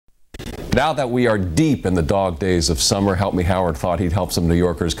Now that we are deep in the dog days of summer, Help Me Howard thought he'd help some New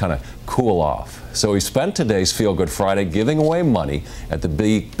Yorkers kind of cool off. So he spent today's Feel Good Friday giving away money at the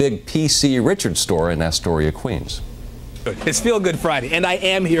big PC Richards store in Astoria, Queens. It's Feel Good Friday, and I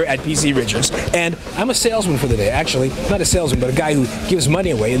am here at PC Richards, and I'm a salesman for the day. Actually, not a salesman, but a guy who gives money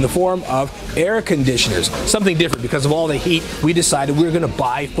away in the form of air conditioners. Something different because of all the heat. We decided we were going to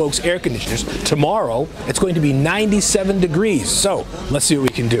buy folks air conditioners. Tomorrow, it's going to be 97 degrees. So let's see what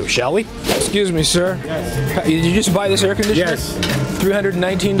we can do, shall we? Excuse me, sir. Yes. Did you just buy this air conditioner? Yes.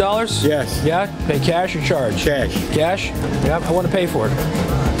 $319? Yes. Yeah? Pay cash or charge? Cash. Cash? Yeah, I want to pay for it.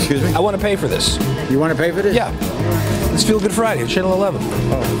 Excuse me? I want to pay for this. You want to pay for this? Yeah. It's Feel Good Friday, Channel 11. Oh,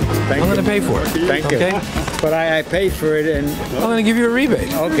 thank you. I'm going to pay for it. Thank you. Okay? But I paid for it and... I'm going to give you a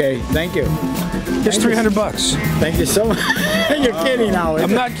rebate. Okay, thank you. Here's $300 bucks. Thank you so much. You're kidding now.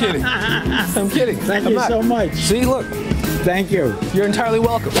 I'm not kidding. I'm kidding. Thank you so much. See, look. Thank you. You're entirely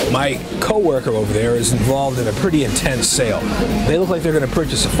welcome. My co-worker over there is involved in a pretty intense sale. They look like they're going to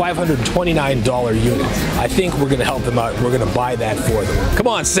purchase a $529 unit. I think we're going to help them out. We're going to buy that for them. Come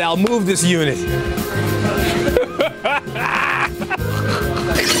on, Sal, move this unit.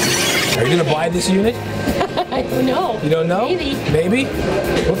 Are you going to buy this unit? I don't know. You don't know? Maybe. Maybe?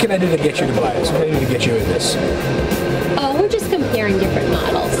 What can I do to get you to buy this? What can I do to get you in this? Oh, we're just comparing different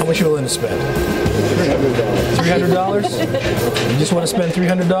models. How much are you willing to spend? $300? You just want to spend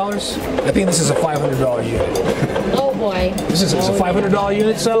 $300? I think this is a $500 unit. Oh boy. This is a $500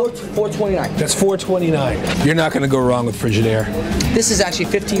 unit, so? $429. That's $429. You're not going to go wrong with Frigidaire. This is actually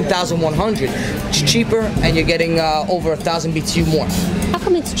 $15,100. It's cheaper, and you're getting over 1,000 BTU more. How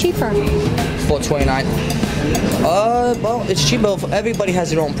come it's cheaper? $429. Well, it's cheaper. Everybody has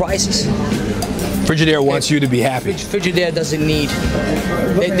their own prices. Frigidaire wants you to be happy. Frigidaire doesn't need.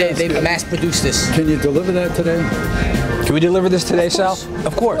 They mass produce this. Can you deliver that today? Can we deliver this today, Sal?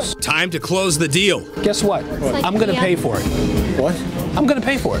 Of course. Time to close the deal. Guess what? Like I'm going to pay for it. What? I'm going to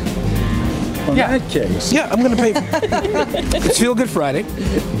pay for it. In that case. Yeah, I'm going to pay for it. It's Feel Good Friday.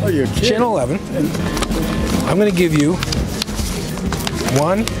 Oh, you're kidding. Channel 11. I'm going to give you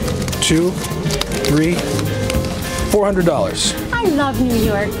 1, 2, 3, $400. I love New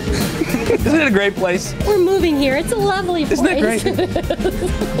York. Isn't it a great place? We're moving here. It's a lovely place. Isn't it great?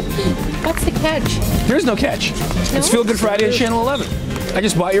 What's the catch? There's no catch. It's Feel Good Friday on Channel 11. I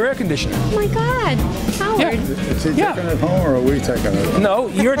just bought your air conditioner. Oh my God, Howard. Yeah. Is he taking it home or are we taking it home? No,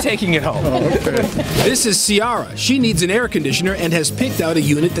 you're taking it home. Oh, okay. This is Ciara. She needs an air conditioner and has picked out a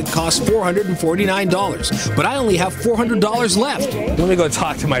unit that costs $449. But I only have $400 left. Let me go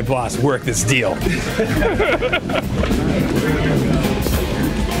talk to my boss, work this deal.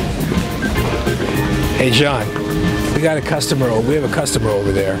 Hey, John, we have a customer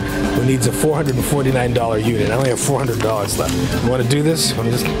over there who needs a $449 unit. I only have $400 left. You want to do this?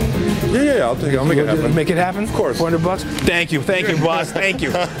 Yeah, I'll take it. I'll make it happen. Make it happen? Of course. $400? Thank you, boss. Thank you.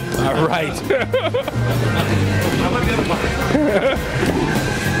 All right.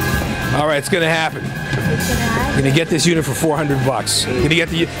 All right, it's going to happen. You're going to get this unit for $400. You're going to get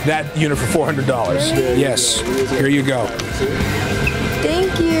that unit for $400. Yes. Here you go.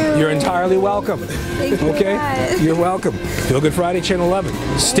 Thank you. You're entirely welcome. Thank you. Okay? You're welcome. Feel Good Friday, Channel 11.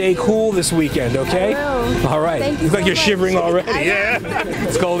 Stay cool this weekend, okay? I will. All right. Thank you Look like so you're much. shivering already. I Yeah.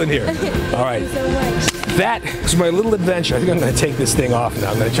 It's cold in here. All right. Thank you so much. That is my little adventure. I think I'm going to take this thing off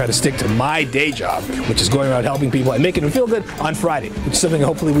now. I'm going to try to stick to my day job, which is going around helping people and making them feel good on Friday, which is something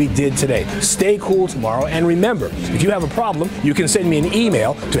hopefully we did today. Stay cool tomorrow. And remember, if you have a problem, you can send me an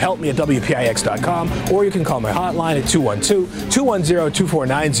email to helpme@WPIX.com, or you can call my hotline at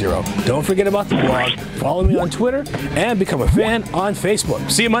 212-210-2490. Don't forget about the blog. Follow me on Twitter and become a fan on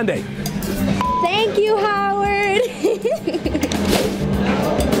Facebook. See you Monday.